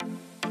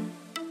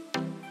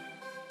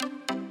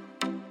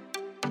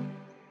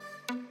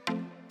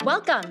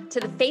Welcome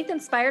to the Faith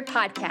Inspired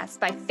Podcast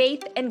by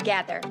Faith and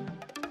Gather.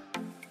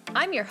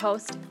 I'm your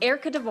host,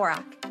 Erica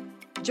Dvorak.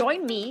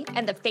 Join me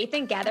and the Faith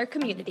and Gather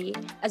community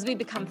as we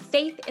become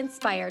faith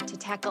inspired to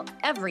tackle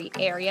every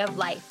area of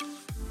life.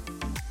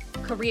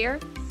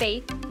 Career,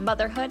 faith,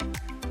 motherhood,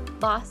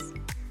 loss,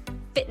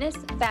 fitness,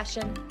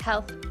 fashion,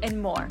 health,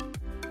 and more.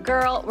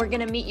 Girl, we're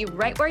going to meet you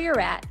right where you're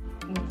at,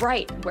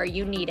 right where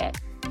you need it,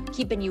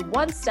 keeping you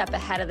one step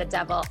ahead of the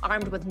devil,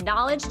 armed with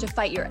knowledge to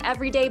fight your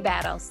everyday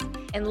battles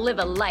and live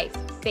a life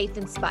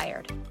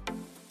faith-inspired.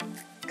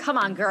 Come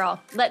on, girl,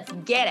 let's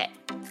get it.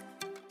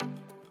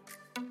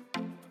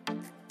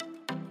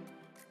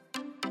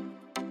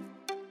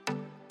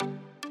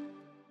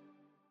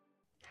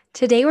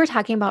 Today, we're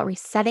talking about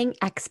resetting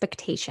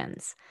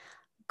expectations.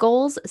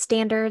 Goals,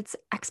 standards,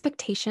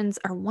 expectations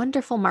are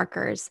wonderful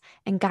markers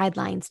and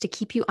guidelines to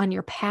keep you on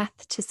your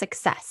path to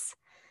success.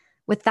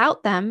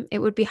 Without them, it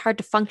would be hard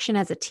to function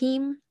as a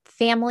team,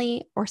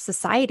 family, or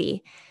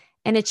society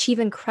and achieve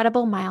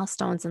incredible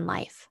milestones in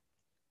life.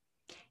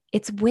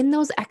 It's when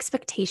those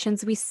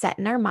expectations we set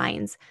in our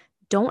minds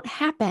don't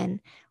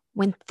happen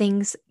when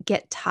things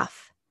get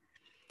tough.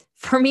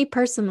 For me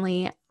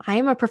personally, I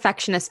am a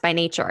perfectionist by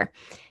nature.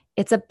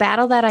 It's a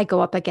battle that I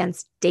go up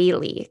against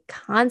daily,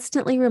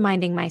 constantly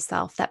reminding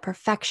myself that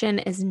perfection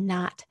is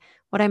not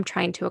what I'm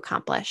trying to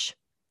accomplish.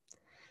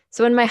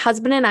 So when my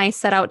husband and I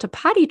set out to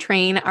potty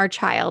train our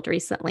child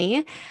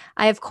recently,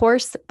 I, of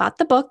course, bought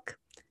the book,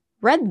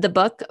 read the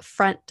book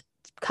front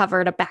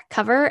cover to back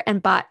cover,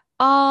 and bought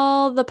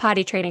all the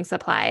potty training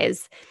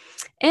supplies.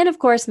 And, of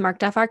course,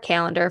 marked off our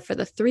calendar for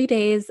the 3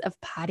 days of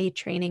potty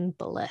training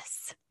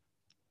bliss.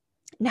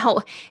 Now,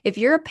 if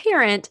you're a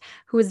parent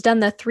who has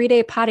done the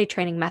 3-day potty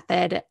training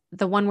method,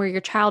 the one where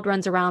your child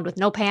runs around with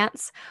no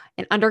pants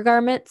and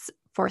undergarments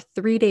for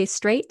 3 days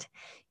straight,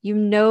 you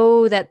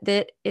know that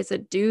is a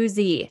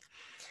doozy.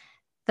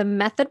 The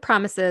method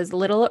promises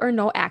little or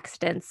no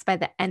accidents by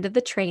the end of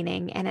the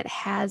training, and it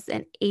has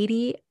an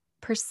 80%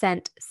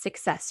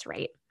 success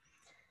rate.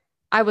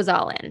 I was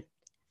all in.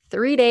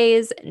 3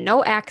 days,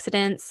 no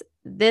accidents.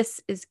 This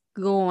is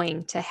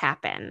going to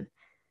happen.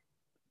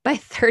 By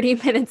 30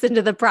 minutes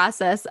into the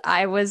process,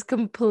 I was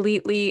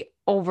completely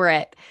over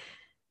it.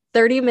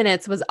 30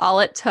 minutes was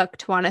all it took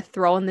to want to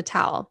throw in the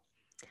towel.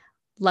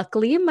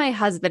 Luckily, my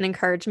husband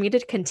encouraged me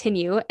to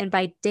continue, and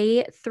by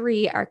day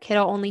 3, our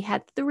kiddo only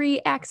had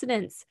 3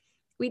 accidents.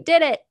 We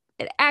did it.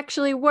 It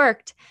actually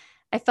worked.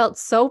 I felt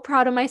so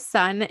proud of my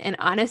son and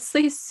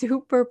honestly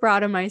super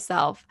proud of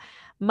myself.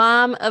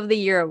 Mom of the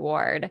Year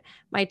award.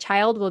 My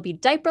child will be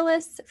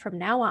diaperless from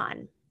now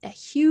on. A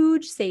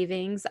huge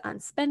savings on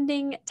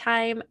spending,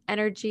 time,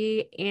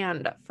 energy,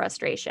 and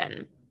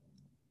frustration.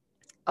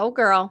 Oh,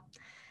 girl,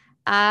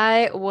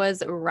 I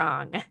was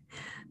wrong.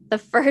 The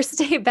first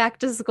day back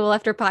to school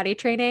after potty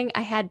training,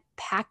 I had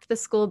packed the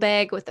school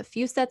bag with a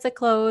few sets of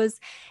clothes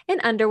and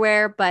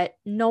underwear, but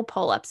no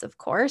pull-ups, of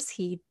course.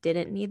 He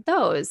didn't need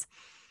those.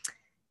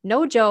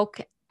 No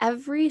joke,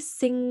 every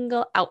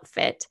single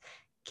outfit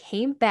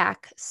came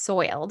back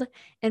soiled,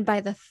 and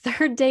by the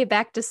 3rd day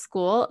back to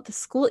school, the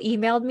school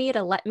emailed me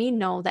to let me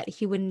know that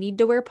he would need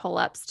to wear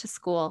pull-ups to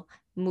school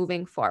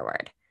moving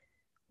forward.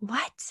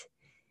 What?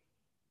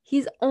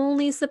 He's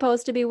only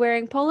supposed to be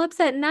wearing pull-ups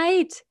at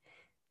night.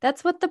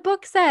 That's what the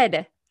book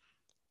said.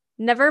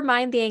 Never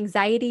mind the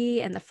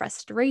anxiety and the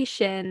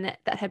frustration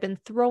that had been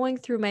throwing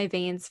through my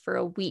veins for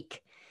a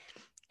week.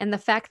 And the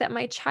fact that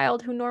my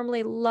child, who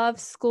normally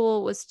loves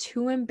school, was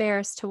too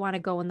embarrassed to want to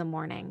go in the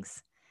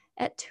mornings.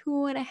 At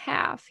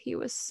 2.5, he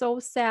was so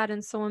sad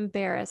and so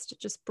embarrassed. It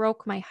just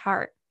broke my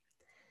heart.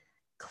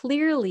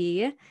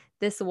 Clearly,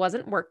 this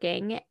wasn't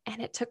working,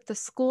 and it took the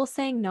school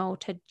saying no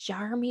to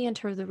jar me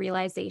into the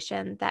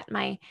realization that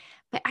my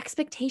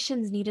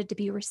expectations needed to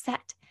be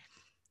reset.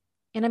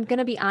 And I'm going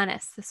to be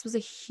honest, this was a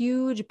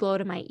huge blow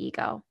to my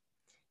ego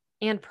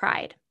and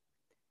pride.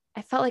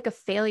 I felt like a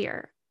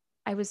failure.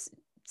 I was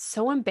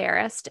so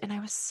embarrassed, and I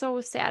was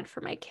so sad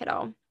for my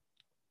kiddo.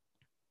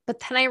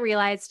 But then I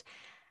realized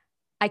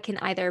I can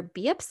either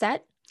be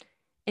upset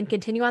and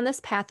continue on this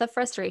path of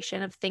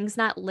frustration of things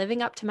not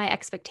living up to my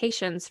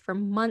expectations for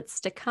months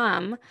to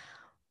come,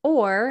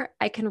 or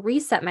I can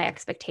reset my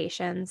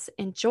expectations,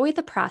 enjoy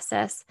the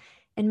process,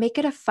 and make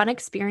it a fun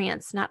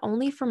experience, not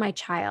only for my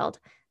child,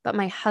 but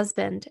my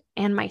husband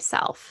and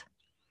myself.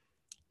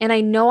 And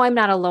I know I'm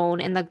not alone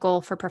in the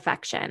goal for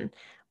perfection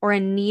or a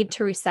need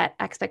to reset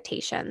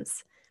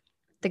expectations.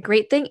 The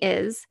great thing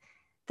is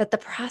that the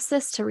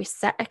process to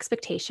reset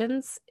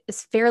expectations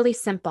is fairly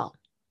simple.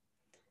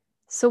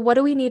 So what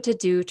do we need to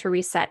do to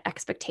reset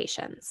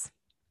expectations?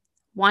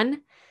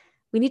 1,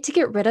 we need to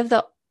get rid of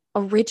the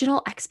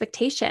original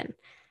expectation.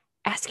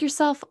 Ask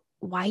yourself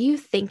why you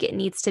think it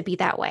needs to be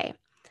that way.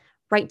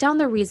 Write down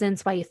the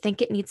reasons why you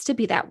think it needs to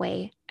be that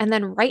way, and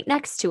then right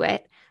next to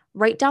it,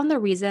 write down the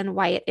reason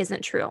why it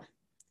isn't true.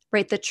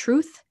 Write the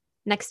truth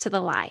next to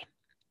the lie.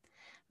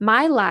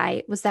 My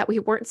lie was that we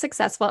weren't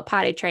successful at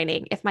potty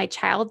training if my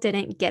child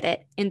didn't get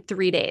it in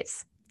 3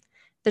 days.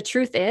 The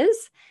truth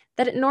is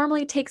that it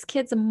normally takes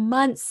kids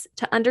months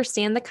to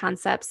understand the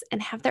concepts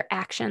and have their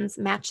actions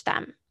match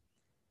them.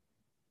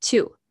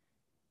 2,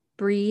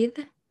 breathe,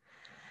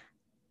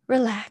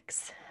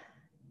 relax,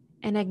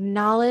 and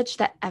acknowledge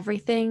that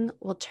everything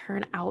will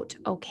turn out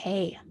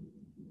okay.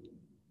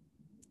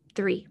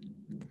 3,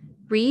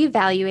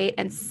 reevaluate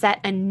and set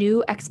a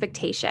new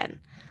expectation.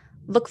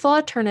 Look for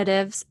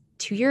alternatives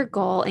to your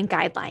goal and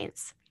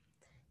guidelines.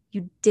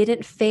 You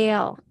didn't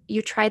fail.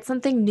 You tried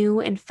something new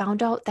and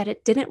found out that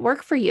it didn't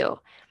work for you.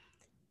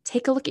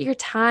 Take a look at your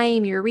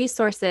time, your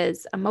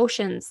resources,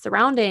 emotions,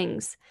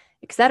 surroundings,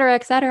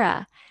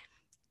 etc.,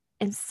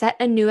 and set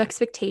a new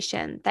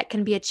expectation that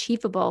can be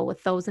achievable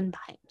with those in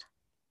mind.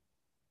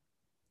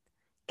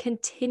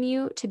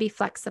 Continue to be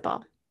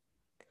flexible.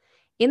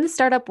 In the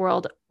startup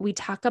world, we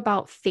talk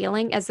about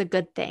failing as a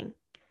good thing.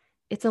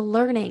 It's a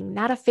learning,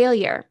 not a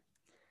failure.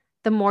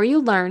 The more you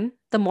learn,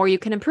 the more you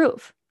can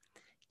improve.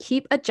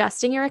 Keep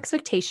adjusting your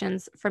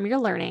expectations from your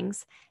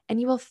learnings,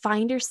 and you will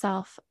find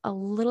yourself a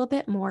little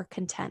bit more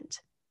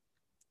content.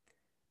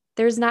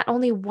 There's not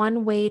only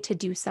one way to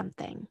do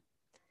something.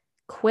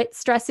 Quit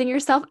stressing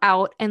yourself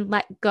out and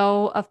let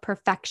go of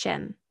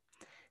perfection.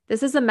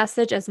 This is a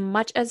message as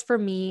much as for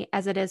me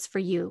as it is for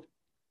you.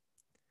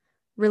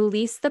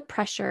 Release the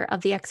pressure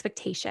of the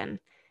expectation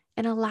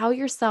and allow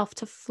yourself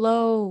to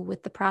flow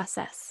with the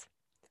process.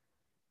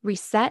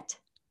 Reset,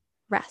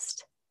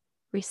 rest.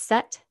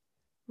 Reset,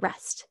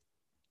 rest.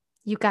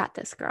 You got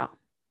this, girl.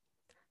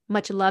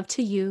 Much love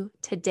to you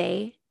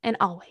today and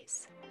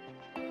always.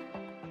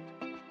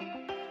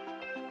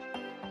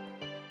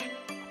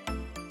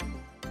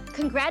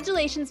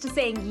 Congratulations to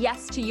saying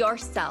yes to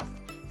yourself,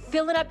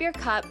 filling up your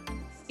cup,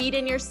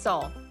 feeding your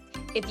soul.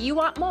 If you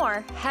want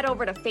more, head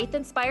over to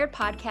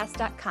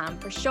faithinspiredpodcast.com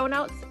for show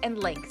notes and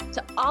links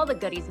to all the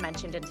goodies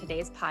mentioned in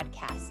today's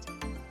podcast.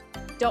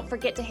 Don't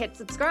forget to hit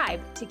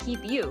subscribe to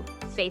keep you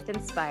faith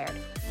inspired.